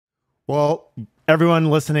Well, everyone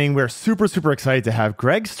listening, we're super, super excited to have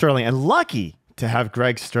Greg Sterling, and lucky to have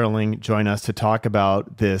Greg Sterling join us to talk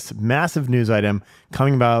about this massive news item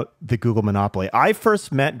coming about the Google monopoly. I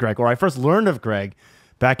first met Greg, or I first learned of Greg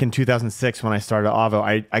back in 2006 when I started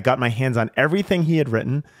Avvo. I got my hands on everything he had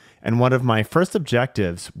written, and one of my first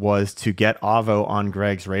objectives was to get Avvo on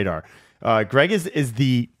Greg's radar. Greg is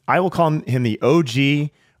the, I will call him the OG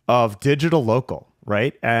of digital local,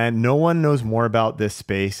 right? And no one knows more about this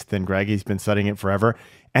space than Greg. He's been studying it forever.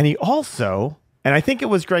 And he also, and I think it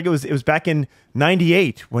was Greg, it was back in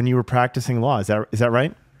 98 when you were practicing law. Is that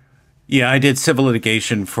right? Yeah, I did civil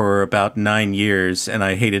litigation for about 9 years, and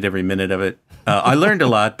I hated every minute of it. I learned a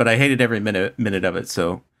lot, but I hated every minute of it.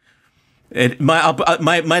 So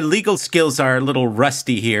my legal skills are a little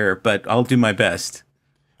rusty here, but I'll do my best.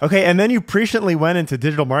 Okay, and then you presciently went into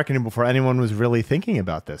digital marketing before anyone was really thinking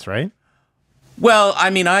about this, right? Well, I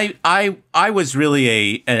mean, I was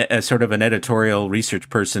really a sort of an editorial research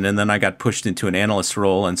person, and then I got pushed into an analyst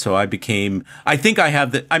role, and so I became. I think I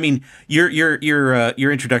have the. I mean, your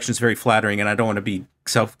introduction is very flattering, and I don't want to be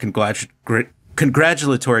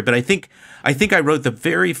self-congratulatory, but I think I wrote the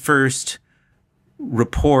very first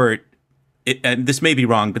report, and this may be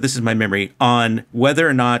wrong, but this is my memory, on whether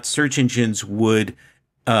or not search engines would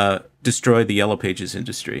destroy the Yellow Pages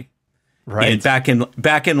industry. Right. And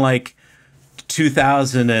back in like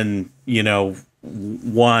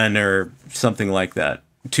 2001 or something like that,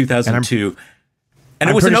 2002. And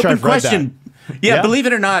it was an open question. Yeah, believe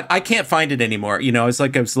it or not, I can't find it anymore. You know, it's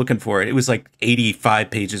like I was looking for it. It was like 85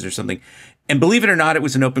 pages or something. And believe it or not, it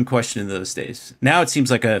was an open question in those days. Now it seems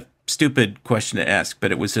like a stupid question to ask,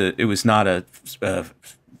 but it was not a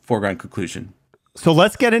foregone conclusion. So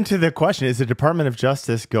let's get into the question. Is the Department of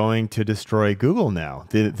Justice going to destroy Google now?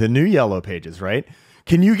 The new Yellow Pages, right?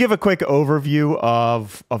 Can you give a quick overview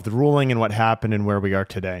of the ruling and what happened and where we are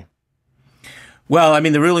today? Well, I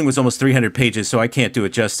mean, the ruling was almost 300 pages, so I can't do it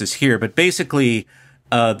justice here. But basically,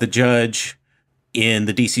 the judge in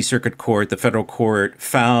the D.C. Circuit Court, the federal court,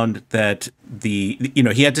 found that he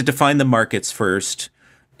had to define the markets first.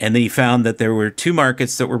 And then he found that there were two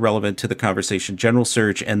markets that were relevant to the conversation, general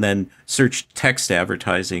search and then search text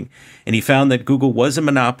advertising. And he found that Google was a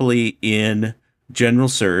monopoly in general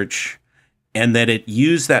search and that it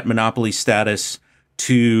used that monopoly status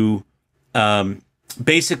to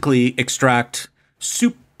basically extract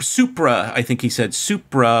Supra, I think he said,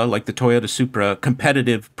 Supra, like the Toyota Supra,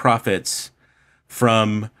 competitive profits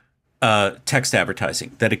from text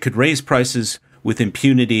advertising, that it could raise prices with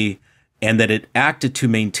impunity, and that it acted to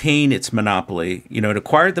maintain its monopoly. You know, it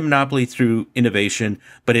acquired the monopoly through innovation,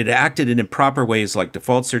 but it acted in improper ways like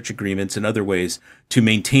default search agreements and other ways to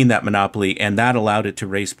maintain that monopoly, and that allowed it to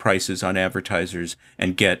raise prices on advertisers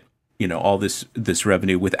and get, you know, all this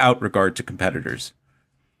revenue without regard to competitors.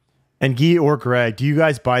 And Gyi or Greg, do you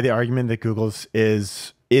guys buy the argument that Google's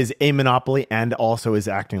is a monopoly and also is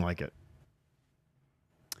acting like it?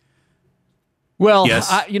 Well, yes.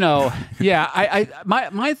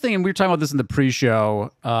 My thing, and we were talking about this in the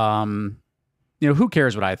pre-show, who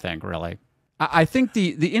cares what I think, really? I think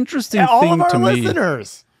the interesting thing to me... All of our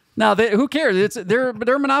listeners! No, who cares? They're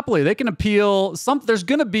a monopoly. They can appeal. There's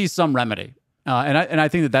going to be some remedy. And I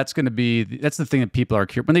think that's going to be... That's the thing that people are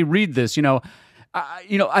curious. When they read this,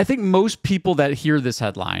 I think most people that hear this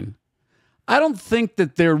headline, I don't think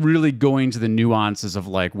that they're really going to the nuances of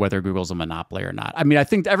like whether Google's a monopoly or not. I mean, I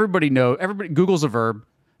think Google's a verb.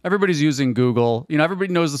 Everybody's using Google. You know,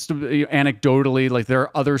 everybody knows this anecdotally, like there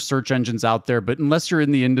are other search engines out there, but unless you're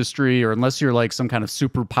in the industry or unless you're like some kind of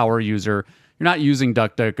superpower user, you're not using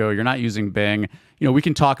DuckDuckGo, you're not using Bing. You know, we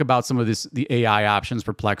can talk about some of the AI options,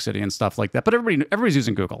 Perplexity and stuff like that, but everybody's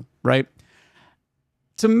using Google, right?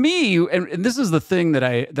 To me, and this is the thing that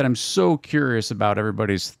I'm so curious about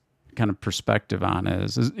everybody's kind of perspective on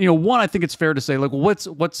is one, I think it's fair to say, like, what's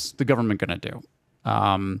the government going to do?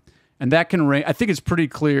 And that can range. I think it's pretty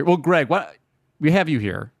clear. Well, Greg, we have you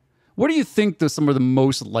here. What do you think some of the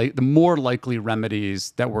more likely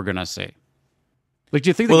remedies that we're going to see? Like, do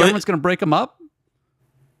you think the government's going to break them up?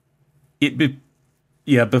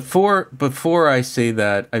 Yeah. Before I say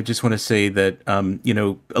that, I just want to say that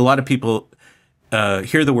a lot of people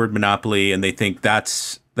hear the word monopoly and they think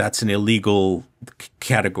that's an illegal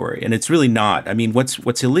category, and it's really not. I mean,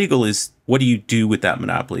 what's illegal is what do you do with that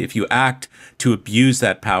monopoly? If you act to abuse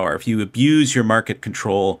that power, if you abuse your market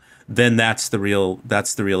control, then that's the real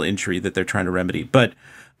injury that they're trying to remedy. But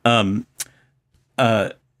the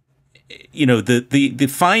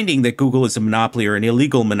finding that Google is a monopoly or an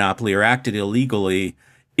illegal monopoly or acted illegally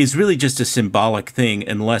is really just a symbolic thing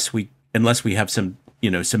unless we have some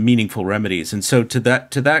meaningful remedies. And so to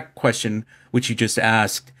that question which you just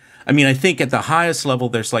asked, I mean, I think at the highest level,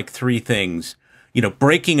 there's like three things.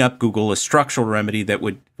 Breaking up Google, a structural remedy that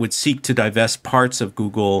would seek to divest parts of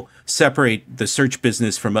Google, separate the search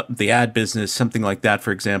business from the ad business, something like that,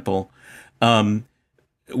 for example.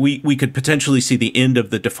 We could potentially see the end of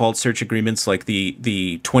the default search agreements, like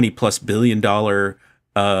the $20+ billion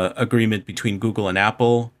agreement between Google and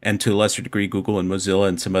Apple, and to a lesser degree, Google and Mozilla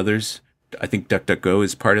and some others. I think DuckDuckGo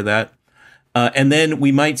is part of that. And then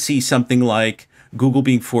we might see something like Google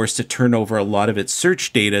being forced to turn over a lot of its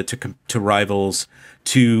search data to rivals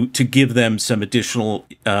to give them some additional,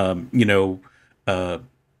 data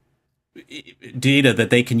that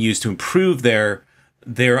they can use to improve their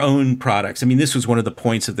own products. I mean, this was one of the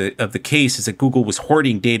points of the case, is that Google was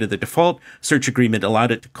hoarding data. The default search agreement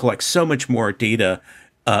allowed it to collect so much more data,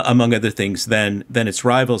 among other things, than its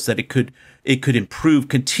rivals, that it could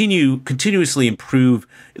continuously improve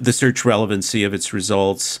the search relevancy of its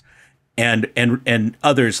results. And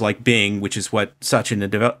others like Bing, which is what Satya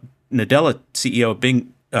Nadella, CEO of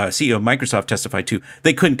Bing, CEO of Microsoft, testified to,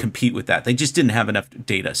 they couldn't compete with that. They just didn't have enough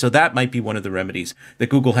data. So that might be one of the remedies, that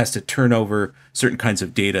Google has to turn over certain kinds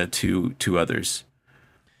of data to others.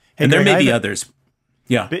 Hey, and Greg, there may be others.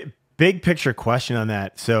 Yeah. Big picture question on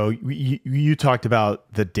that. So you talked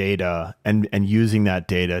about the data and using that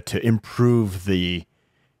data to improve the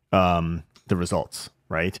results,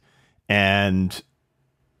 right? And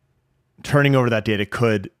turning over that data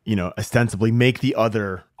could, ostensibly make the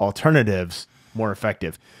other alternatives more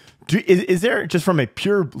effective. Is there, just from a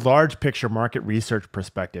pure large picture market research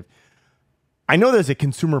perspective, I know there's a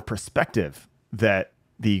consumer perspective that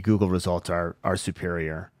the Google results are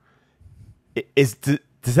superior.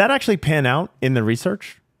 Does that actually pan out in the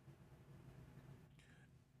research?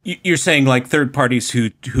 You're saying like third parties who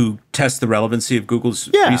test the relevancy of Google's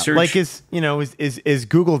research? Like is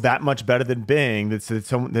Google that much better than Bing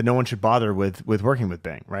that no one should bother with working with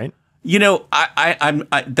Bing, right? I'm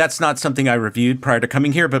that's not something I reviewed prior to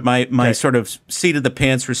coming here, but my sort of seat of the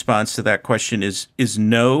pants response to that question is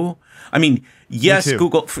no. I mean, yes,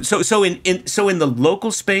 Google. So in the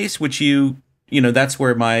local space, which that's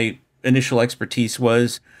where my initial expertise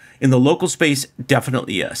was. In the local space,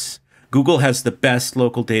 definitely yes. Google has the best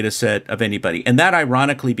local data set of anybody. And that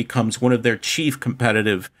ironically becomes one of their chief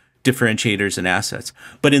competitive differentiators and assets.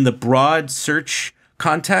 But in the broad search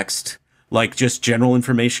context, like just general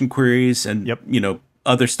information queries and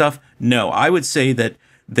other stuff, no. I would say that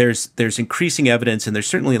there's increasing evidence, and there's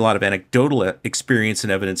certainly a lot of anecdotal experience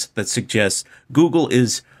and evidence that suggests Google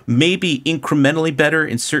is maybe incrementally better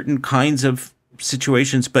in certain kinds of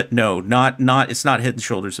situations, but no, not it's not head and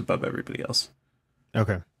shoulders above everybody else.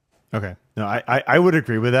 Okay. No, I would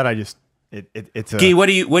agree with that. It's Gyi, what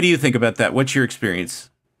do you think about that? What's your experience?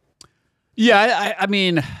 Yeah, I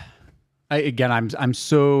mean, I'm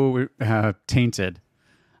so tainted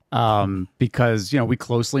because we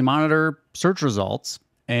closely monitor search results,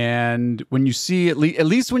 and when you see at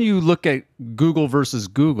least when you look at Google versus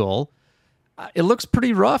Google, it looks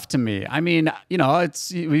pretty rough to me. I mean,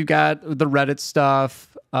 we've got the Reddit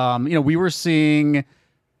stuff. We were seeing,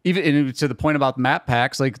 even to the point about map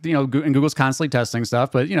packs, like, and Google's constantly testing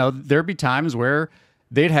stuff, but, there'd be times where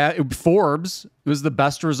they'd have Forbes was the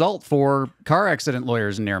best result for car accident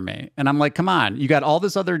lawyers near me. And I'm like, come on, you got all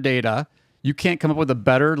this other data. You can't come up with a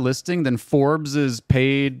better listing than Forbes's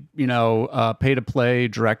paid to play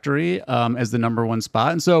directory as the #1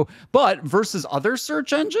 spot. And so, but versus other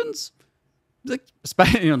search engines, like,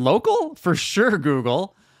 local, for sure,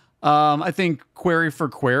 Google. I think query for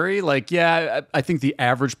query, I think the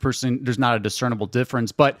average person, there's not a discernible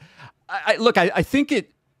difference. But I think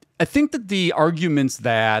that the arguments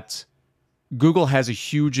that Google has a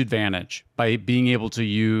huge advantage by being able to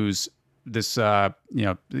use this,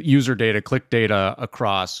 user data, click data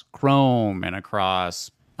across Chrome and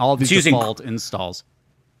across all of these default installs.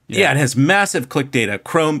 Yeah, it has massive click data.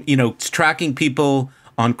 Chrome, it's tracking people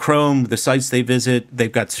on Chrome, the sites they visit.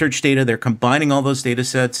 They've got search data. They're combining all those data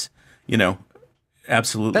sets.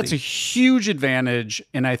 Absolutely. That's a huge advantage.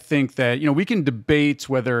 And I think that, we can debate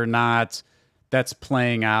whether or not that's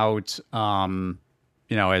playing out,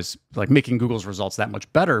 as like making Google's results that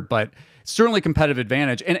much better, but certainly a competitive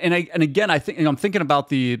advantage. And again, I think, I'm thinking about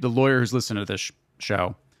the lawyer who's listening to this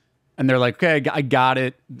show, and they're like, okay, I got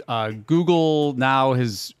it. Google now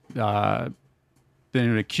has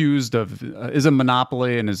been accused of is a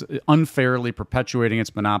monopoly and is unfairly perpetuating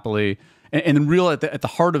its monopoly. And at the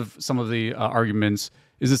heart of some of the arguments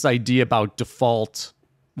is this idea about default.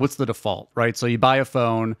 What's the default, right? So you buy a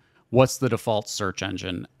phone. What's the default search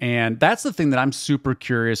engine? And that's the thing that I'm super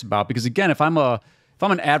curious about, because again, if I'm a if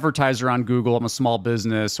I'm an advertiser on Google, I'm a small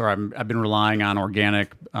business, or I've been relying on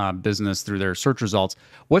organic business through their search results.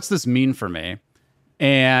 What's this mean for me?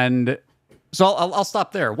 And so I'll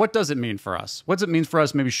stop there. What does it mean for us? What does it mean for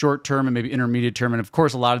us, maybe short term and maybe intermediate term? And of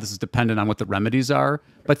course, a lot of this is dependent on what the remedies are.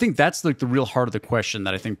 But I think that's like the real heart of the question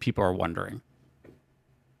that I think people are wondering.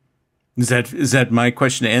 Is that my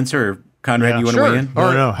question to answer? Or Conrad, you want to weigh in?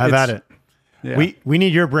 No, have at it. Yeah. We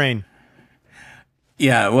need your brain.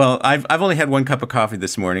 Yeah, well, I've only had one cup of coffee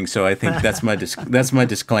this morning, so I think that's my that's my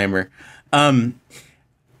disclaimer. I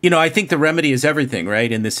think the remedy is everything,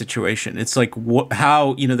 right? In this situation, it's like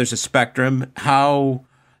how there's a spectrum. How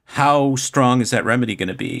strong is that remedy going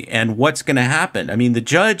to be, and what's going to happen? I mean, the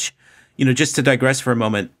judge, just to digress for a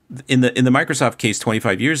moment, in the Microsoft case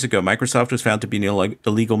 25 years ago, Microsoft was found to be an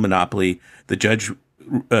illegal monopoly. The judge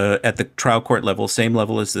at the trial court level, same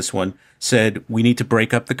level as this one, said we need to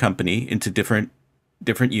break up the company into different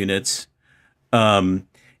units,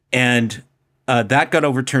 and that got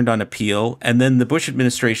overturned on appeal. And then the Bush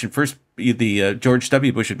administration, the George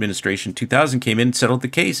W. Bush administration, 2000, came in and settled the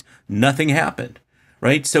case. Nothing happened,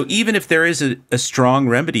 right? So even if there is a strong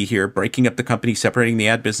remedy here, breaking up the company, separating the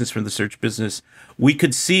ad business from the search business, we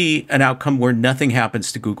could see an outcome where nothing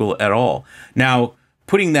happens to Google at all. Now,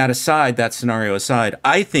 putting that scenario aside,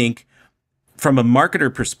 I think from a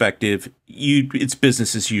marketer perspective, it's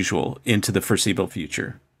business as usual into the foreseeable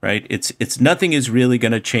future, right? It's nothing is really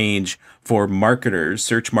going to change for marketers,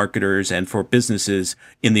 search marketers, and for businesses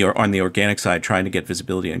on the organic side trying to get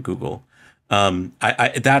visibility on Google.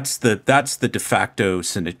 That's the de facto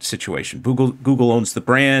situation. Google owns the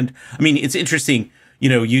brand. I mean, it's interesting.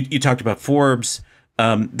 You talked about Forbes.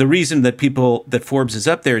 The reason that Forbes is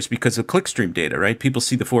up there is because of clickstream data, right? People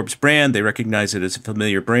see the Forbes brand, they recognize it as a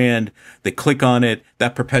familiar brand, they click on it,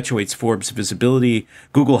 that perpetuates Forbes visibility.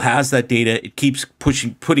 Google has that data, it keeps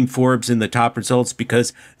putting Forbes in the top results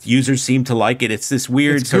because users seem to like it. It's this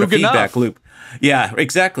weird sort of feedback loop. Yeah,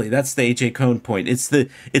 exactly. That's the AJ Cohn point. It's the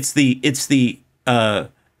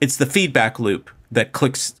feedback loop that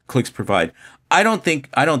clicks provide. I don't think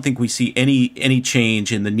we see any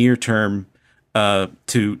change in the near term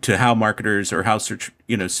to how marketers or how search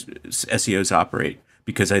SEOs operate,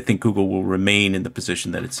 because I think Google will remain in the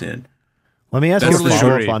position that it's in. Let me ask you a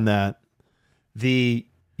follow-up on that. We're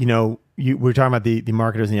talking about the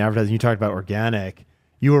marketers and the advertising. You talked about organic.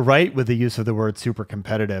 You were right with the use of the word super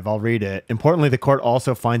competitive. I'll read it. Importantly, the court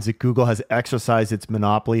also finds that Google has exercised its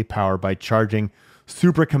monopoly power by charging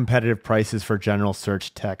super competitive prices for general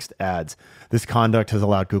search text ads. This conduct has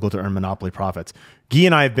allowed Google to earn monopoly profits. Gyi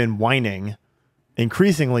and I have been whining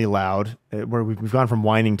increasingly loud, where we've gone from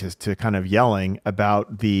whining to kind of yelling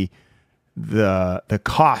about the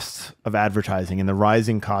costs of advertising and the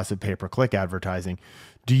rising cost of pay-per-click advertising.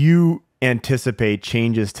 Do you anticipate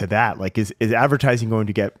changes to that? Like, is advertising going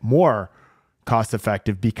to get more cost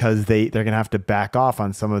effective because they're going to have to back off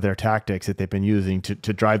on some of their tactics that they've been using to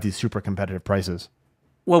drive these super competitive prices?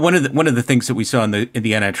 Well, one of the things that we saw in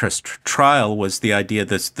the antitrust trial was the idea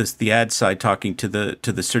that the ad side talking to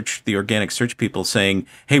the organic search people saying,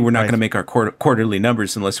 "Hey, we're not going to make our quarterly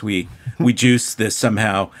numbers unless we juice this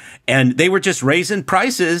somehow," and they were just raising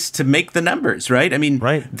prices to make the numbers, right? I mean,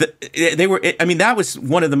 that was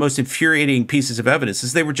one of the most infuriating pieces of evidence,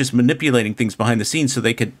 is they were just manipulating things behind the scenes so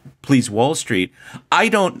they could please Wall Street. I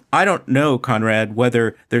don't know, Conrad,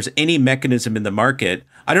 whether there's any mechanism in the market.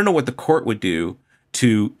 I don't know what the court would do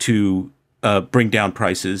to bring down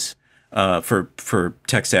prices for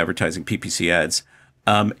text advertising, PPC ads,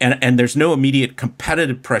 and there's no immediate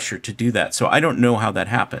competitive pressure to do that. So I don't know how that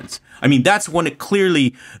happens. I mean, that's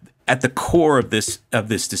clearly at the core of this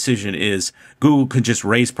decision is Google can just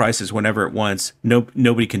raise prices whenever it wants.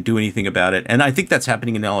 Nobody can do anything about it, and I think that's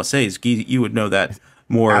happening in LSAs. Gyi, you would know that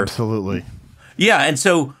more. Absolutely. Yeah, and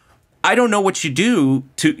so I don't know what you do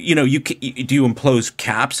to do you impose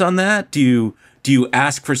caps on that? Do you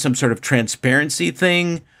ask for some sort of transparency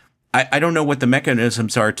thing? I don't know what the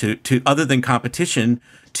mechanisms are to other than competition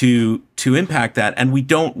to impact that. And we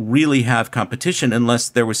don't really have competition unless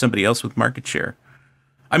there was somebody else with market share.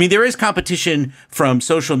 I mean, there is competition from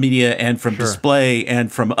social media and from display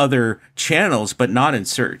and from other channels, but not in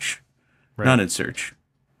search. Right. Not in search.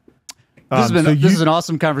 This is an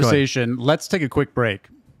awesome conversation. Let's take a quick break.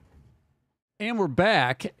 And we're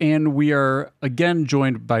back, and we are again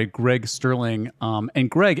joined by Greg Sterling. And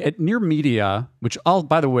Greg, at Near Media, which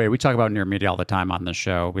by the way, we talk about Near Media all the time on this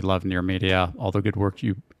show. We love Near Media, all the good work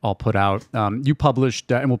you all put out. You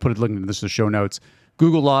published, and we'll put a link to this in the show notes,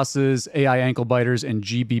 Google losses, AI ankle biters, and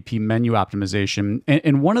GBP menu optimization.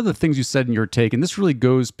 And one of the things you said in your take, and this really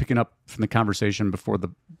goes picking up from the conversation before the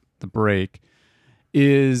break,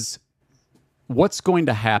 is what's going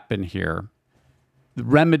to happen here? The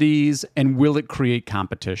remedies, and will it create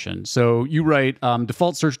competition? So you write,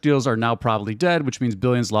 default search deals are now probably dead, which means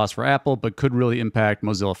billions lost for Apple, but could really impact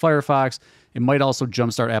Mozilla Firefox. It might also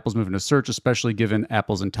jumpstart Apple's move into search, especially given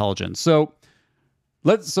Apple's intelligence. So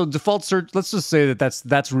default search, let's just say that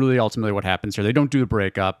that's really ultimately what happens here. They don't do the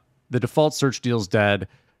breakup. The default search deal's dead.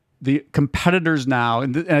 The competitors now,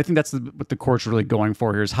 and I think that's what the court's really going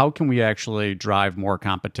for here, is how can we actually drive more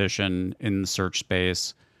competition in the search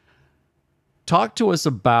space? Talk to us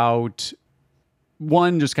about,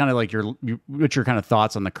 one, just kind of like what your kind of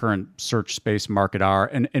thoughts on the current search space market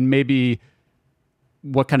are, and maybe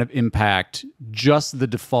what kind of impact just the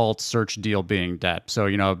default search deal being dead. So,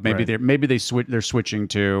 maybe they're switching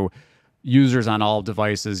to users on all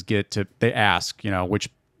devices they ask, which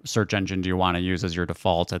search engine do you want to use as your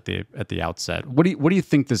default at the outset? What do you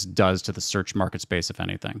think this does to the search market space, if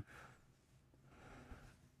anything?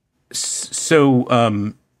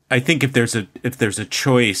 So, I think if there's a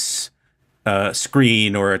choice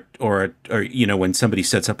screen or when somebody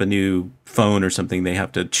sets up a new phone or something, they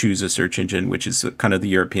have to choose a search engine, which is kind of the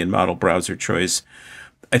European model browser choice.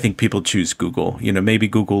 I think people choose Google. Maybe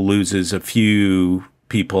Google loses a few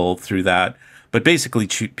people through that, but basically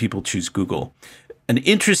people choose Google. An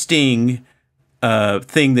interesting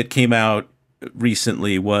thing that came out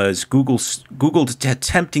recently was Google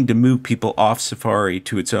attempting to move people off Safari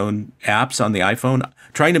to its own apps on the iPhone,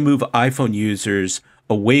 trying to move iPhone users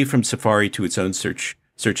away from Safari to its own search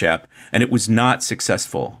app, and it was not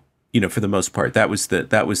successful. For the most part, that was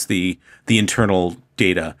the internal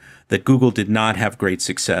data, that Google did not have great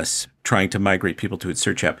success trying to migrate people to its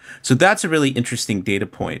search app. So that's a really interesting data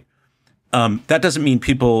point. That doesn't mean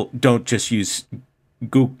people don't just use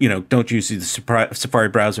Google, don't use the Safari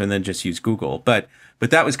browser and then just use Google. But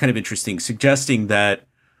that was kind of interesting, suggesting that,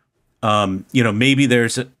 maybe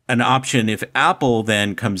there's an option if Apple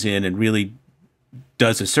then comes in and really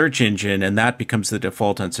does a search engine and that becomes the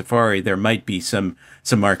default on Safari, there might be some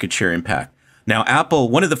market share impact. Now, Apple,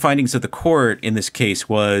 one of the findings of the court in this case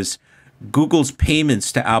was Google's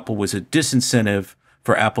payments to Apple was a disincentive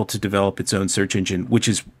for Apple to develop its own search engine, which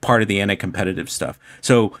is part of the anti-competitive stuff.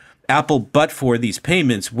 So Apple, but for these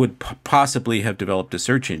payments, would possibly have developed a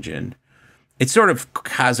search engine. It sort of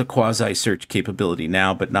has a quasi-search capability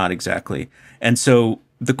now, but not exactly. And so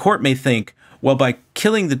the court may think, well, by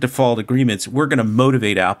killing the default agreements, we're going to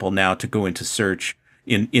motivate Apple now to go into search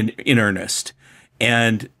in earnest.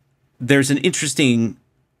 And there's an interesting,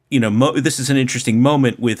 this is an interesting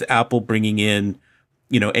moment with Apple bringing in,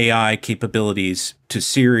 AI capabilities to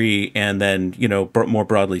Siri and then, more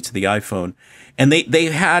broadly to the iPhone. And they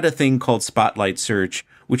had a thing called Spotlight Search,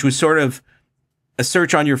 which was sort of a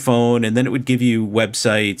search on your phone, and then it would give you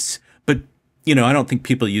websites. But, I don't think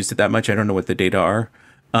people used it that much. I don't know what the data are.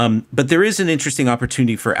 But there is an interesting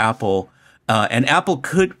opportunity for Apple, and Apple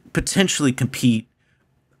could potentially compete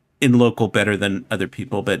in local better than other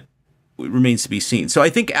people, but it remains to be seen. So I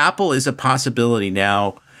think Apple is a possibility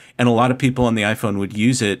now, and a lot of people on the iPhone would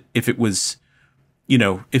use it if it was,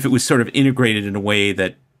 if it was sort of integrated in a way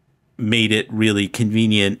that made it really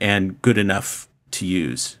convenient and good enough to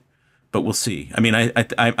use. But we'll see. I mean,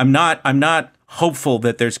 I'm not hopeful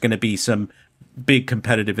that there's going to be some big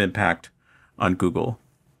competitive impact on Google.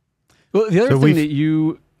 Well, the other thing that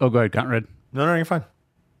you... Oh, go ahead, Conrad. No, you're fine.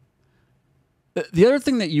 The other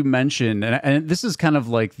thing that you mentioned, and this is kind of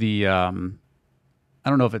like the... I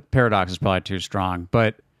don't know if paradox is probably too strong,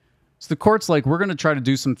 but so the court's like, we're going to try to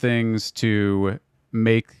do some things to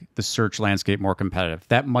make the search landscape more competitive.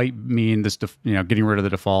 That might mean this, getting rid of the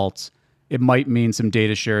defaults. It might mean some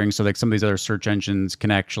data sharing so that some of these other search engines can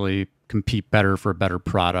actually compete better for a better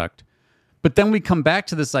product. But then we come back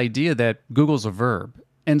to this idea that Google's a verb.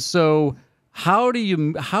 And so how do you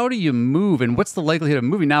move, and what's the likelihood of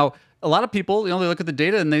moving? Now, a lot of people, they look at the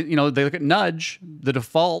data and they look at nudge. The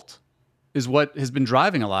default is what has been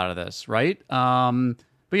driving a lot of this, right? But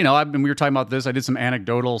we were talking about this. I did some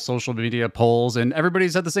anecdotal social media polls, and everybody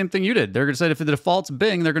said the same thing you did. They're going to say if the default's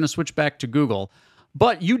Bing, they're going to switch back to Google.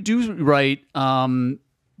 But you do write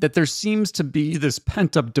that there seems to be this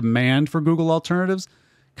pent-up demand for Google alternatives.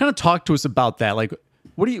 Kind of talk to us about that. Like,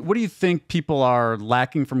 what do you think people are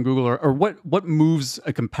lacking from Google, or what moves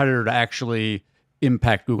a competitor to actually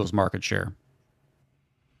impact Google's market share?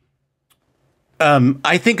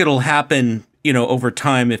 I think it'll happen, over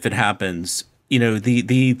time if it happens.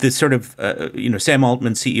 The sort of, Sam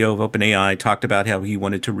Altman, CEO of OpenAI, talked about how he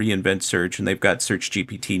wanted to reinvent search, and they've got Search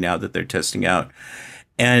GPT now that they're testing out.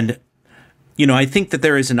 And, I think that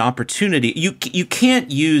there is an opportunity. You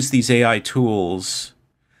can't use these AI tools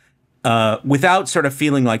without sort of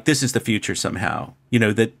feeling like this is the future somehow. You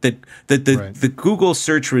know, that the Google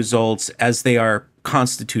search results as they are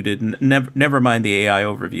constituted, never mind the AI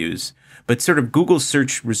overviews, but sort of Google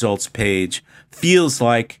search results page feels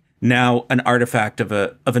like now an artifact of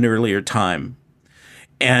an earlier time.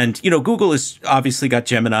 And, you know, Google has obviously got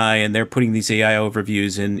Gemini and they're putting these AI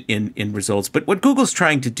overviews in results. But what Google's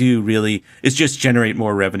trying to do really is just generate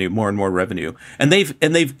more revenue, more and more revenue. And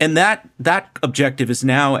that objective is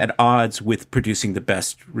now at odds with producing the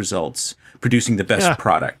best results, producing the best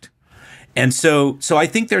product. And so I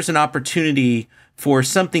think there's an opportunity for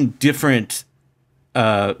something different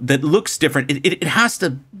that looks different. It has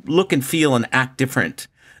to look and feel and act different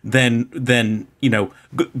than you know,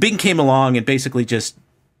 Bing came along and basically just,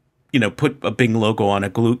 you know, put a Bing logo on a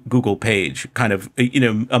Google page, kind of, you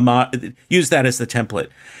know, use that as the template.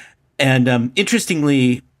 And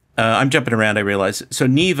interestingly, I'm jumping around, I realize. So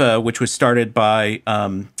Neva, which was started by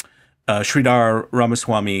Sridhar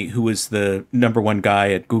Ramaswamy, who was the #1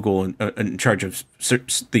 guy at Google in charge of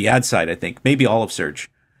search, the ad side, I think, maybe all of search,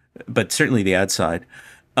 but certainly the ad side,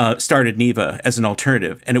 started Neva as an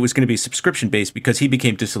alternative. And it was going to be subscription-based because he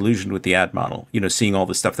became disillusioned with the ad model, you know, seeing all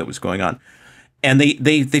the stuff that was going on. And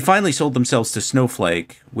they finally sold themselves to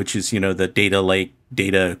Snowflake, which is, you know, the data lake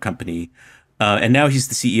data company. And now he's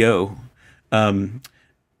the CEO.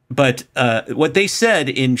 But what they said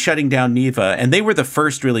in shutting down Neva, and they were the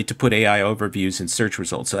first really to put AI overviews in search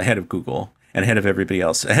results ahead of Google and ahead of everybody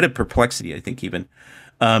else, ahead of Perplexity, I think even.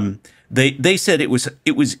 They said it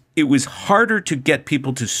was harder to get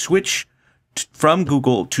people to switch from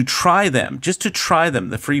Google to try them, just to try them,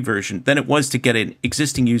 the free version, than it was to get an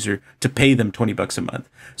existing user to pay them $20 a month.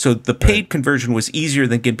 So the paid conversion was easier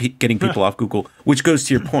than getting people off Google, which goes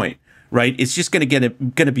to your point, right? It's just going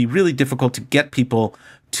to be really difficult to get people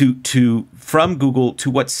to from Google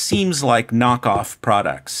to what seems like knockoff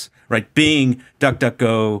products, right? Bing,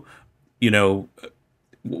 DuckDuckGo, you know,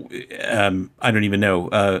 I don't even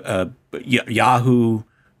know, Yahoo,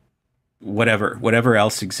 whatever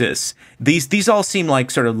else exists. These all seem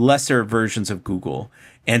like sort of lesser versions of Google.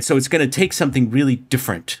 And so it's going to take something really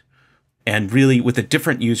different and really with a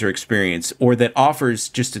different user experience, or that offers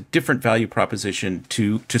just a different value proposition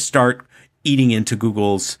to start eating into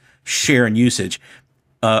Google's share and usage.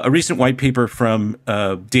 A recent white paper from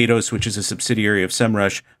Datos, which is a subsidiary of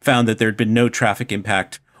SEMrush, found that there had been no traffic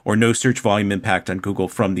impact or no search volume impact on Google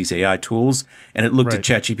from these AI tools. And it looked at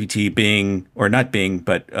ChatGPT, Bing, or not Bing,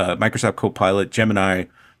 but Microsoft Copilot, Gemini,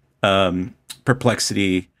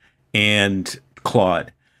 Perplexity, and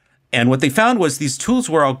Claude. And what they found was these tools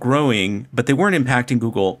were all growing, but they weren't impacting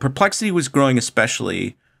Google. Perplexity was growing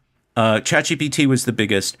especially. ChatGPT was the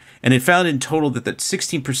biggest. And it found in total that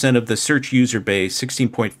 16% of the search user base,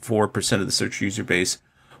 16.4% of the search user base,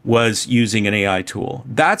 was using an AI tool.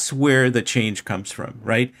 That's where the change comes from,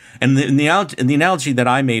 right? And the analogy that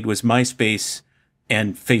I made was MySpace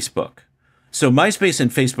and Facebook. So MySpace and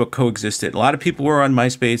Facebook coexisted. A lot of people were on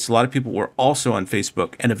MySpace. A lot of people were also on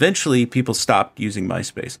Facebook. And eventually people stopped using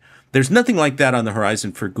MySpace. There's nothing like that on the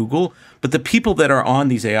horizon for Google, but the people that are on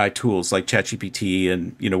these AI tools like ChatGPT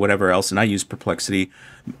and, you know, whatever else, and I use Perplexity,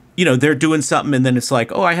 you know, they're doing something and then it's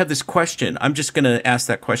like, oh, I have this question. I'm just going to ask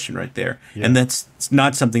that question right there. Yeah. And that's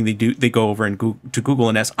not something they do. They go over and to Google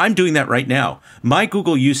and ask. I'm doing that right now. My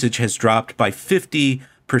Google usage has dropped by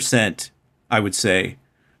 50%, I would say,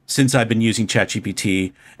 since I've been using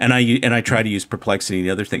ChatGPT, and I try to use Perplexity and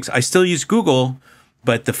the other things. I still use Google,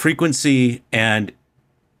 but the frequency and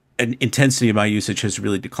intensity of my usage has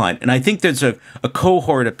really declined. And I think there's a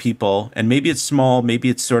cohort of people, and maybe it's small, maybe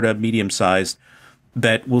it's sort of medium-sized,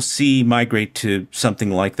 that we'll see migrate to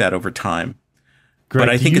something like that over time. Greg, but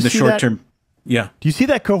I think in the short term, yeah. Do you see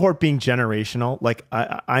that cohort being generational? Like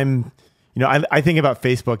I'm, you know, I think about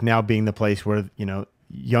Facebook now being the place where, you know,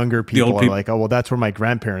 younger people are like, oh, well, that's where my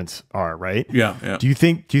grandparents are, right? Yeah, yeah. Do you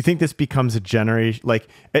think this becomes a generation? Like,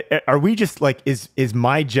 are we just like, is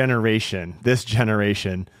my generation, this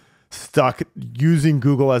generation, stuck using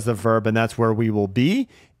Google as the verb, and that's where we will be,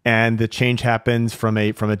 and the change happens from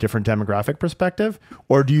a different demographic perspective?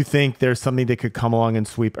 Or do you think there's something that could come along and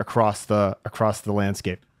sweep across the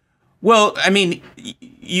landscape? Well, I mean,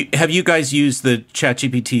 have you guys used the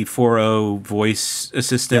ChatGPT 4.0 voice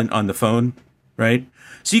assistant on the phone, right?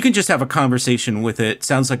 So you can just have a conversation with it.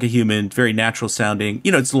 Sounds like a human, very natural sounding.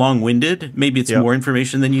 You know, it's long-winded. Maybe it's more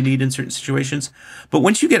information than you need in certain situations. But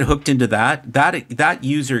once you get hooked into that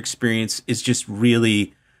user experience is just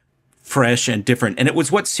really fresh and different. And it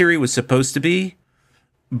was what Siri was supposed to be.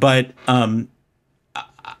 But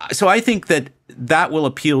so I think that will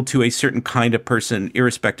appeal to a certain kind of person,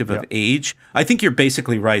 irrespective of age. I think you're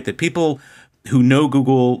basically right that people who know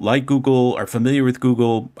Google, like Google, are familiar with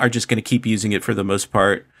Google, are just going to keep using it for the most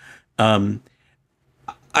part.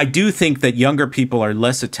 I do think that younger people are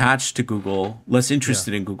less attached to Google, less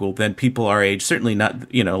interested in Google than people our age, certainly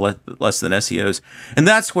not, less than SEOs. And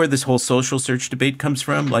that's where this whole social search debate comes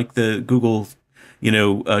from. Like the Google,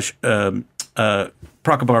 Prakabar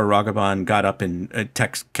Raghavan got up in a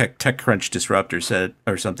TechCrunch Disruptor said,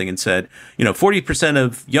 or something, and said, 40%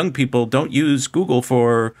 of young people don't use Google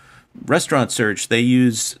for restaurant search. They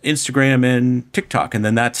use Instagram and TikTok. And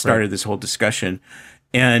then that started this whole discussion.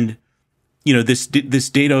 And this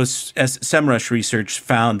Datos SEMrush research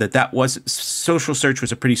found that social search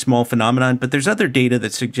was a pretty small phenomenon, but there's other data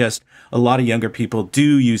that suggests a lot of younger people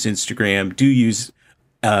do use Instagram, do use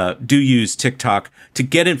TikTok to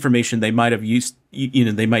get information they might have used,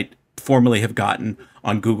 they might formerly have gotten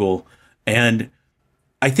on Google. And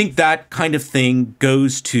I think that kind of thing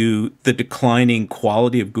goes to the declining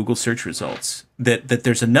quality of Google search results, that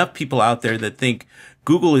there's enough people out there that think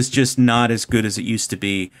Google is just not as good as it used to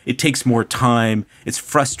be. It takes more time. It's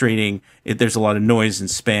frustrating. There's a lot of noise and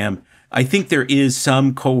spam. I think there is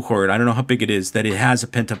some cohort, I don't know how big it is, that it has a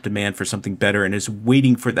pent-up demand for something better and is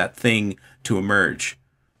waiting for that thing to emerge.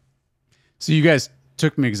 So you guys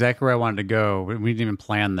took me exactly where I wanted to go. We didn't even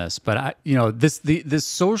plan this, but this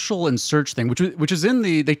social and search thing, which is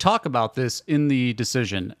they talk about this in the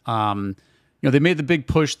decision. They made the big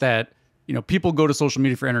push that people go to social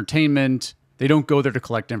media for entertainment. They don't go there to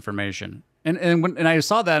collect information. And I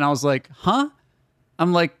saw that and I was like, huh?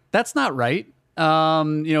 I'm like, that's not right.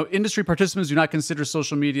 Industry participants do not consider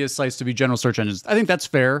social media sites to be general search engines. I think that's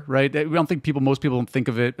fair, right? We don't think most people don't think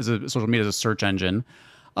of it as social media as a search engine.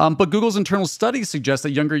 But Google's internal studies suggest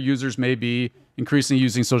that younger users may be increasingly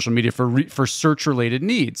using social media for search-related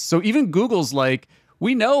needs. So even Google's like,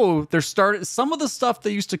 we know some of the stuff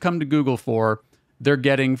they used to come to Google for, they're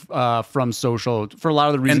getting from social for a lot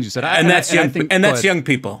of the reasons you said. That's young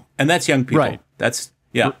people. Right. That's,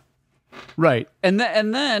 yeah. Right. And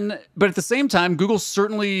then, but at the same time, Google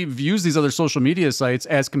certainly views these other social media sites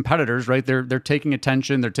as competitors, right? They're taking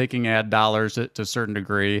attention, they're taking ad dollars to a certain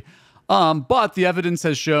degree. But the evidence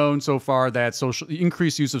has shown so far that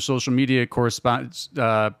increased use of social media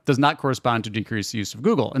does not correspond to decreased use of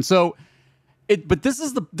Google. And so but this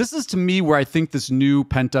is to me where I think this new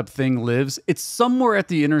pent up thing lives. It's somewhere at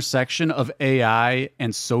the intersection of AI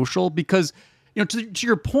and social, because, to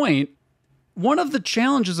your point, one of the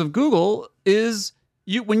challenges of Google is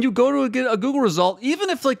when you go to get a Google result, even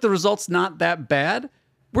if the result's not that bad,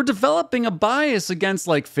 we're developing a bias against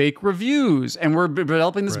fake reviews, and we're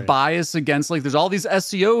developing this bias against there's all these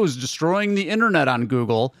SEOs destroying the internet on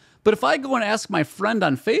Google. But if I go and ask my friend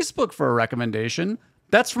on Facebook for a recommendation,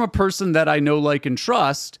 that's from a person that I know, like, and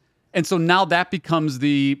trust. And so now that becomes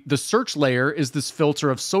the search layer is this filter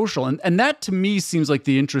of social. And that to me seems like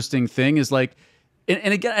the interesting thing is and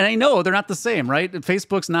again, and I know they're not the same, right?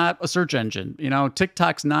 Facebook's not a search engine,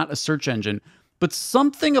 TikTok's not a search engine, but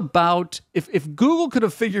something about if Google could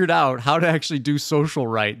have figured out how to actually do social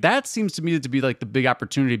right, that seems to me to be the big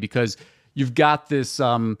opportunity, because you've got this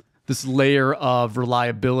layer of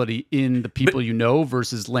reliability in the people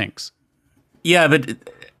versus links. Yeah, but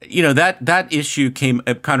that issue came.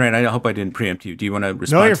 Conrad, I hope I didn't preempt you. Do you want to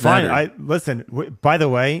respond? No, you're to that, fine. Listen. By the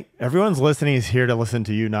way, everyone's listening is here to listen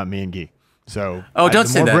to you, not me and Gyi. So don't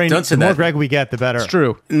say that. Don't say that. The more Greg we get, the better. It's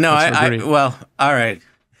true. No, well, all right.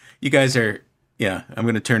 You guys are. Yeah, I'm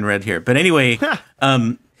going to turn red here. But anyway,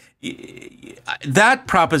 that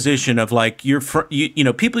proposition of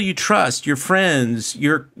people you trust, your friends,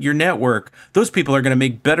 your network, those people are going to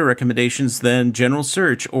make better recommendations than general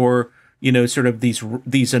search or sort of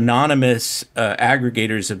these anonymous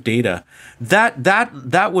aggregators of data.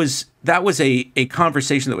 That was a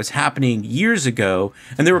conversation that was happening years ago,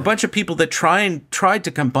 and there were a bunch of people that tried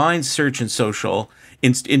to combine search and social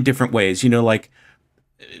in different ways.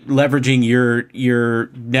 Leveraging your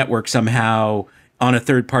network somehow on a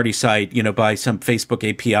third-party site, by some Facebook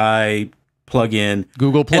API plugin,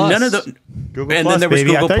 Google Plus, and none of the Google Plus, then there was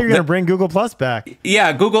baby. Google, I thought you were going to bring Google Plus back.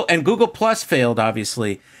 Yeah, Google Plus failed,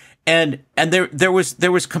 obviously. And there was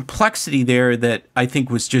complexity there that I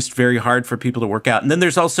think was just very hard for people to work out. And then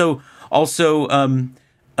there's also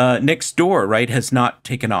Nextdoor, right, has not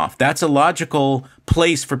taken off. That's a logical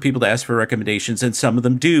place for people to ask for recommendations, and some of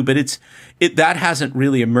them do, but that hasn't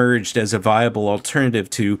really emerged as a viable alternative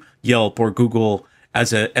to Yelp or Google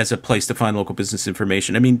as a place to find local business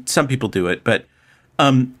information. I mean, some people do it, but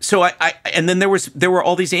so and then there were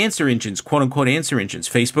all these answer engines, quote unquote answer engines.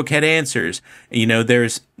 Facebook had answers.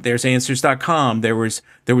 There's answers.com. There was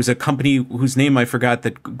a company whose name I forgot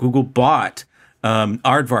that Google bought,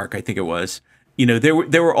 Aardvark, I think it was.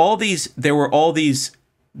 there were all these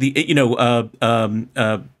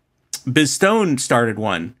Bizstone started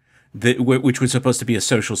one which was supposed to be a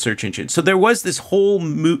social search engine. So there was this whole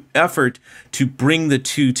effort to bring the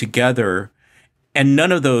two together, and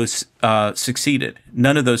none of those succeeded.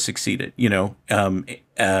 None of those succeeded.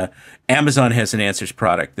 Amazon has an answers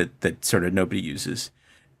product that sort of nobody uses,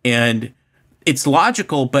 and it's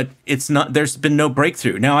logical, but it's not. There's been no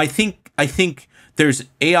breakthrough. Now, I think there's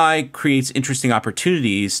AI creates interesting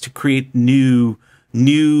opportunities to create new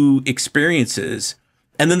experiences.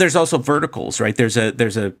 And then there's also verticals, right? There's a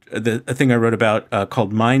thing I wrote about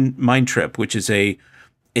called Mind Trip, which is a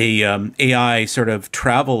AI sort of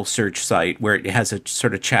travel search site where it has a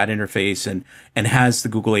sort of chat interface and has the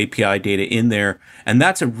Google API data in there. And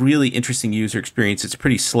that's a really interesting user experience. It's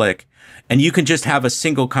pretty slick. And you can just have a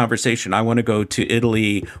single conversation. I want to go to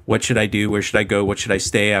Italy. What should I do? Where should I go? What should I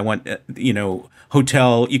stay? I want,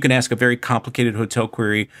 hotel. You can ask a very complicated hotel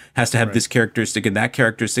query. Has to have this characteristic and that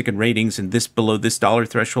characteristic and ratings and this below this dollar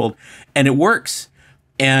threshold. And it works.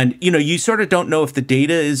 And, you sort of don't know if the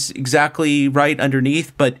data is exactly right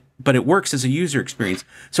underneath, but it works as a user experience.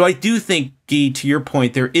 So I do think, Gyi, to your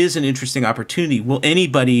point, there is an interesting opportunity. Will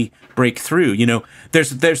anybody break through?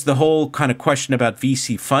 There's the whole kind of question about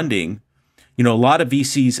VC funding. A lot of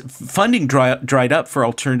VCs funding dried up for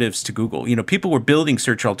alternatives to Google. People were building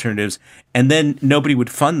search alternatives, and then nobody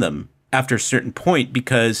would fund them after a certain point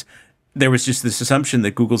because there was just this assumption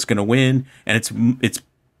that Google's going to win, and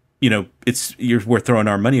we're throwing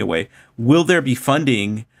our money away. Will there be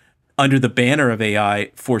funding under the banner of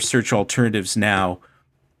AI for search alternatives now?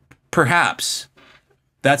 Perhaps.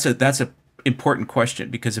 That's a important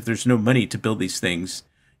question, because if there's no money to build these things,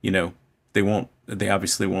 they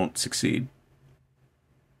obviously won't succeed.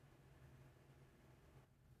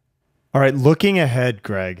 All right, looking ahead,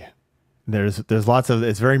 Greg, there's lots of,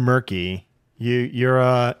 it's very murky. You're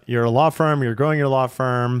a law firm, you're growing your law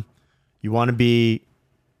firm, you want to be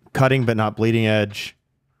cutting but not bleeding edge.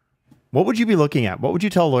 What would you be looking at? What would you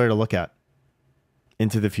tell a lawyer to look at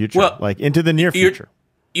into the future, like into the near future?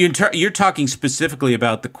 You're talking specifically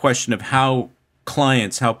about the question of how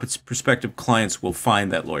prospective clients will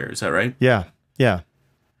find that lawyer. Is that right? Yeah.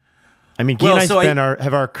 I mean, Gyi and I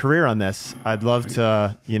have our career on this. I'd love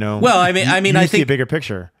to, I see a bigger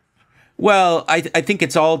picture. Well, I think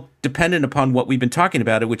it's all dependent upon what we've been talking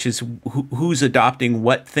about, which is who's adopting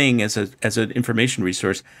what thing as an information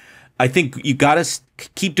resource. I think you got to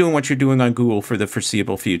keep doing what you're doing on Google for the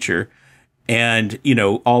foreseeable future, and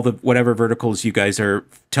all the whatever verticals you guys are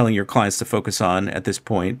telling your clients to focus on at this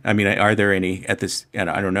point. I mean, are there any at this?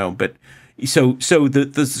 And I don't know, but so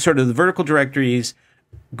the sort of the vertical directories,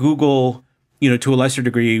 Google, to a lesser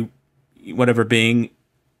degree, whatever Bing,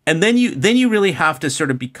 and then you really have to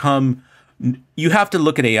sort of become. You have to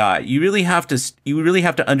look at AI. You really have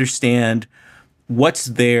to understand what's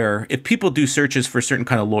there. If people do searches for certain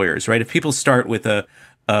kind of lawyers, right? If people start with I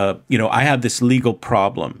have this legal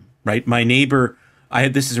problem, right? My neighbor,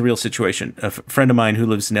 this is a real situation. A friend of mine who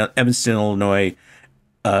lives in Evanston, Illinois,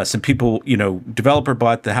 some people, developer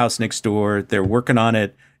bought the house next door. They're working on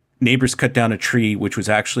it. Neighbors cut down a tree, which was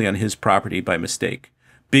actually on his property by mistake.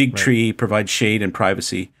 Big tree, provides shade and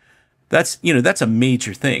privacy. That's a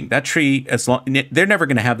major thing. That tree, they're never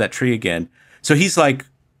going to have that tree again. So he's like,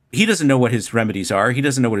 he doesn't know what his remedies are. He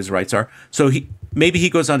doesn't know what his rights are. So maybe he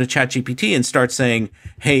goes on to ChatGPT and starts saying,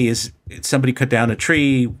 hey, is somebody cut down a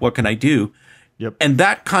tree? What can I do? Yep. And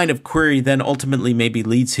that kind of query then ultimately maybe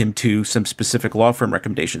leads him to some specific law firm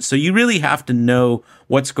recommendations. So you really have to know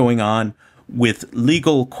what's going on with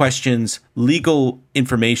legal questions, legal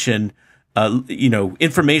information,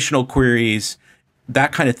 informational queries,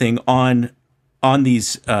 that kind of thing on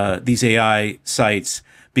these AI sites,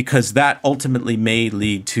 because that ultimately may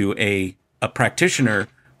lead to a practitioner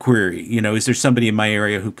query. Is there somebody in my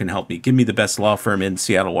area who can help me? Give me the best law firm in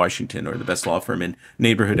Seattle, Washington, or the best law firm in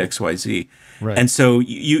neighborhood XYZ. Right. And so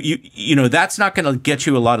you that's not going to get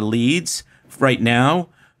you a lot of leads right now,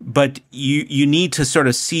 but you need to sort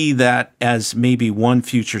of see that as maybe one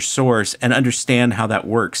future source and understand how that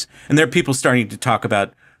works. And there are people starting to talk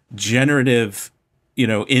about generative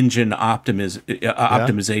engine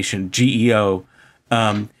optimization, GEO.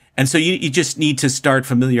 And so you just need to start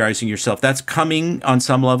familiarizing yourself. That's coming on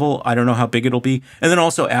some level. I don't know how big it'll be. And then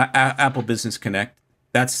also Apple Business Connect.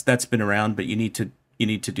 That's been around, but you need to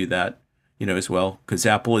do that, as well, because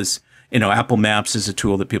Apple is, Apple Maps is a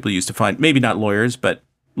tool that people use to find maybe not lawyers, but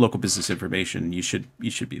local business information. You should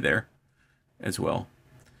be there as well.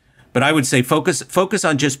 But I would say focus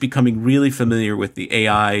on just becoming really familiar with the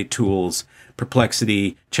AI tools,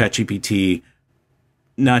 Perplexity, ChatGPT,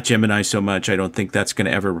 not Gemini so much. I don't think that's going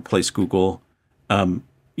to ever replace Google.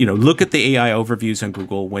 Look at the AI overviews on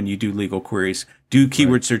Google when you do legal queries. Do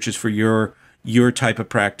keyword searches for your type of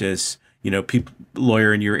practice.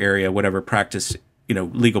 Lawyer in your area, whatever practice,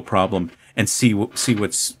 legal problem, and see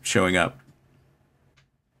what's showing up.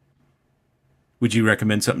 Would you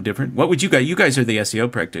recommend something different? What would you guys? You guys are the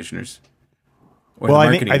SEO practitioners, or the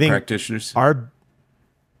marketing practitioners.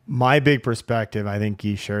 My big perspective, I think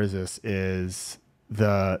Gyi shares this, is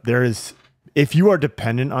if you are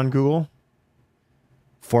dependent on Google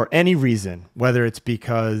for any reason, whether it's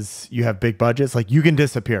because you have big budgets, like you can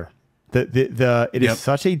disappear. It is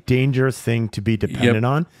such a dangerous thing to be dependent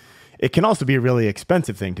on. It can also be a really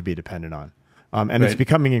expensive thing to be dependent on. And it's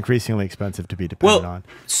becoming increasingly expensive to be dependent on.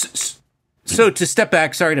 So to step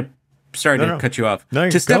back, sorry to cut you off. No,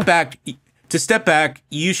 to step back,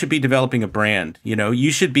 you should be developing a brand.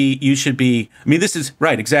 You should be. I mean, this is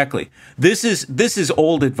right. Exactly. This is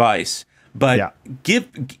old advice, but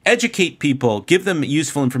educate people, give them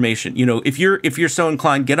useful information. If you're so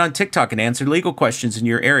inclined, get on TikTok and answer legal questions in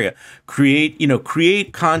your area.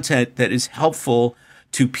 Create content that is helpful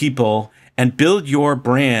to people and build your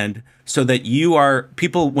brand so that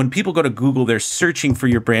when people go to Google, they're searching for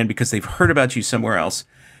your brand because they've heard about you somewhere else.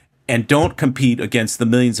 And don't compete against the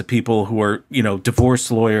millions of people who are,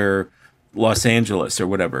 divorce lawyer, Los Angeles or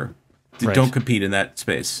whatever. Right. Don't compete in that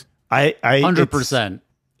space. 100%.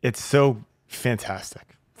 It's so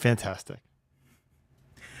fantastic. Fantastic.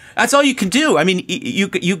 That's all you can do. I mean,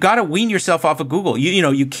 you got to wean yourself off of Google.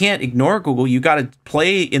 You can't ignore Google. You got to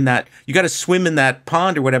play in that. You got to swim in that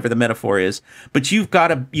pond or whatever the metaphor is. But you've got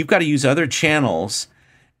to use other channels,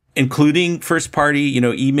 including first party,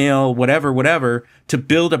 email, whatever, to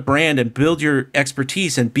build a brand and build your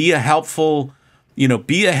expertise and be a helpful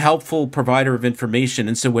provider of information.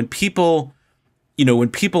 And so when people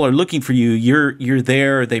are looking for you, you're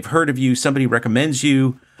there. They've heard of you. Somebody recommends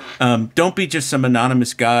you. Don't be just some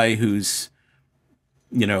anonymous guy who's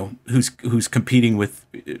competing with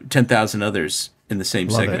 10,000 others in the same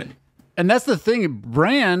segment. And that's the thing.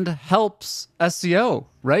 Brand helps SEO,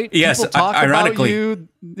 right? Yes, people talk ironically. about you.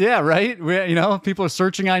 Yeah, right. People are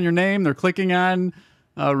searching on your name. They're clicking on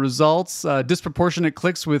results, disproportionate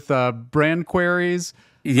clicks with brand queries.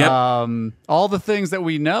 Yep. All the things that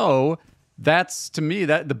we know. That's, to me,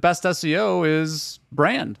 that the best SEO is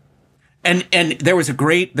brand. And there was a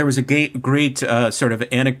great sort of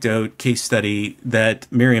anecdote case study that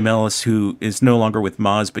Miriam Ellis, who is no longer with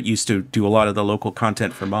Moz but used to do a lot of the local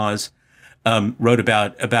content for Moz, wrote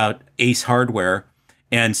about Ace Hardware,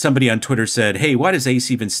 and somebody on Twitter said, "Hey, why does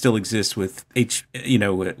Ace even still exist with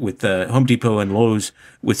Home Depot and Lowe's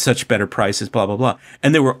with such better prices?" Blah blah blah.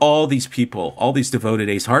 And there were all these people, all these devoted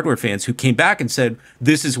Ace Hardware fans, who came back and said,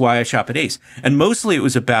 "This is why I shop at Ace." And mostly it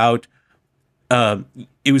was about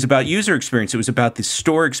user experience. It was about the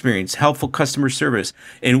store experience, helpful customer service.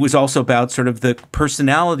 And it was also about sort of the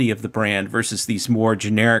personality of the brand versus these more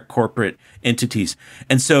generic corporate entities.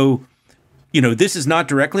 And so, this is not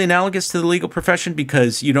directly analogous to the legal profession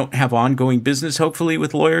because you don't have ongoing business, hopefully,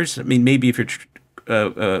 with lawyers. I mean, maybe if you're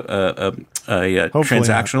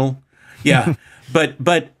transactional. Yeah. but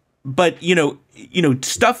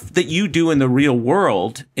stuff that you do in the real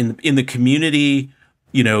world, in the community,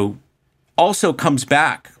 also comes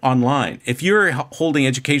back online. If you're holding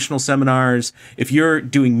educational seminars, if you're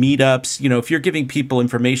doing meetups, if you're giving people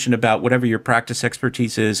information about whatever your practice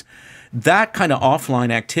expertise is, that kind of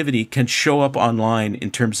offline activity can show up online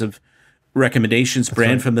in terms of recommendations,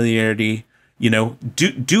 brand familiarity. Do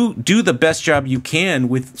the best job you can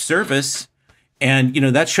with service, and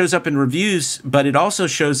that shows up in reviews, but it also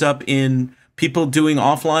shows up in people doing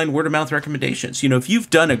offline word-of-mouth recommendations. If you've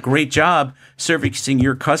done a great job servicing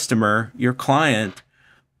your customer, your client,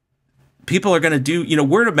 people are going to do,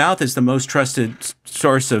 word of mouth is the most trusted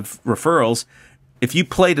source of referrals. If you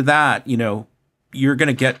play to that, you're going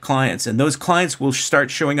to get clients, and those clients will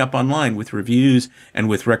start showing up online with reviews and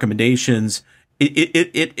with recommendations.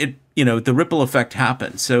 The ripple effect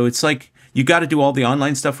happens. So it's like, you got to do all the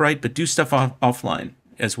online stuff right, but do stuff offline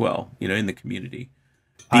as well, in the community.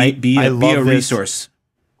 Be a resource.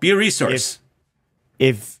 Be a resource.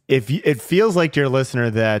 If it feels like your listener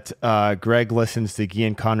that Greg listens to Gyi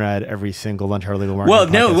and Conrad every single Lunch Hour Legal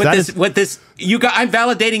Marketing podcast. I'm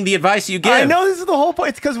validating the advice you give. I know this is the whole point.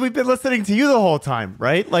 It's because we've been listening to you the whole time,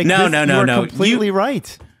 right? Like no. Completely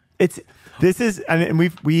right. And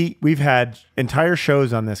we've had entire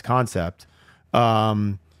shows on this concept,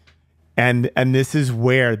 and this is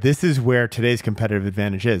where today's competitive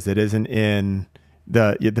advantage is. It isn't in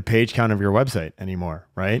the page count of your website anymore,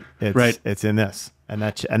 right? It's in this, and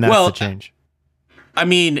that's the change. I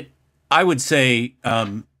mean, I would say,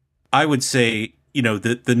 the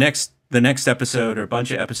the next episode or a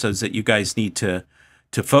bunch of episodes that you guys need to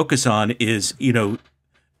focus on is, you know,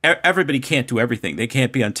 everybody can't do everything. They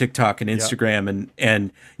can't be on TikTok and Instagram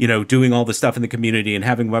and you know, doing all the stuff in the community and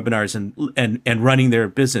having webinars and running their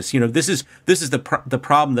business. You know, this is the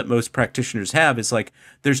problem that most practitioners have, is like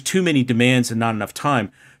there's too many demands and not enough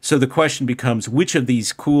time. So the question becomes, which of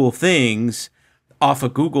these cool things off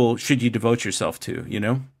of Google should you devote yourself to, you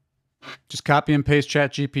know? Just copy and paste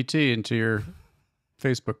ChatGPT into your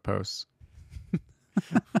Facebook posts.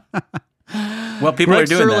 Well, people Greg are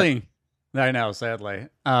doing Sterling. I know, sadly.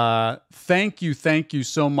 Thank you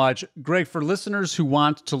so much. Greg, for listeners who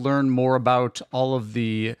want to learn more about all of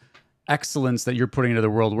the excellence that you're putting into the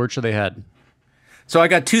world, where should they head? So I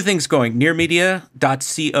got two things going. Nearmedia.co.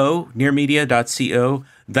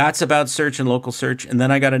 That's about search and local search. And then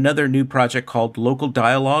I got another new project called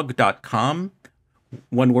localdialogue.com,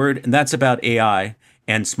 one word, and that's about AI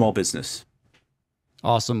and small business.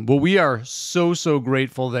 Awesome. Well, we are so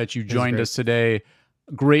grateful that you joined us today.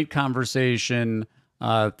 Great conversation.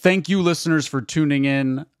 Thank you, listeners, for tuning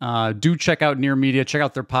in. Do check out Near Media. Check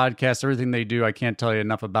out their podcast, everything they do. I can't tell you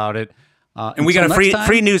enough about it. And we got a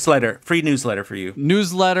free newsletter for you.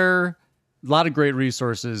 Newsletter, a lot of great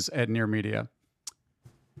resources at Near Media.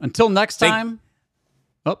 Until next time.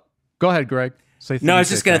 Go ahead, Greg. No, I was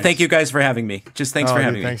just going to thank you guys for having me. Just thanks for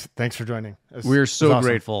having me. Thanks for joining. We're so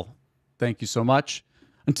grateful. Thank you so much.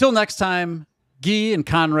 Until next time, Gyi and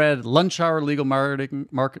Conrad, Lunch Hour Legal Marketing.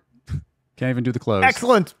 Can't even do the close.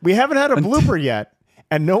 Excellent. We haven't had a blooper yet,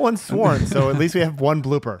 and no one's sworn, so at least we have one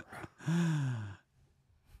blooper.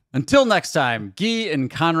 Until next time, Gyi and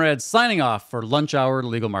Conrad signing off for Lunch Hour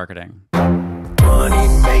Legal Marketing. Money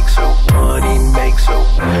makes a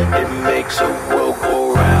it makes a world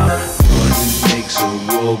go round. Money makes a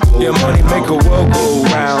world go round. Yeah, money make a world go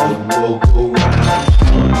round. Money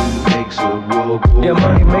makes a world go round. Yeah,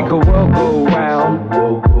 money make a world go round.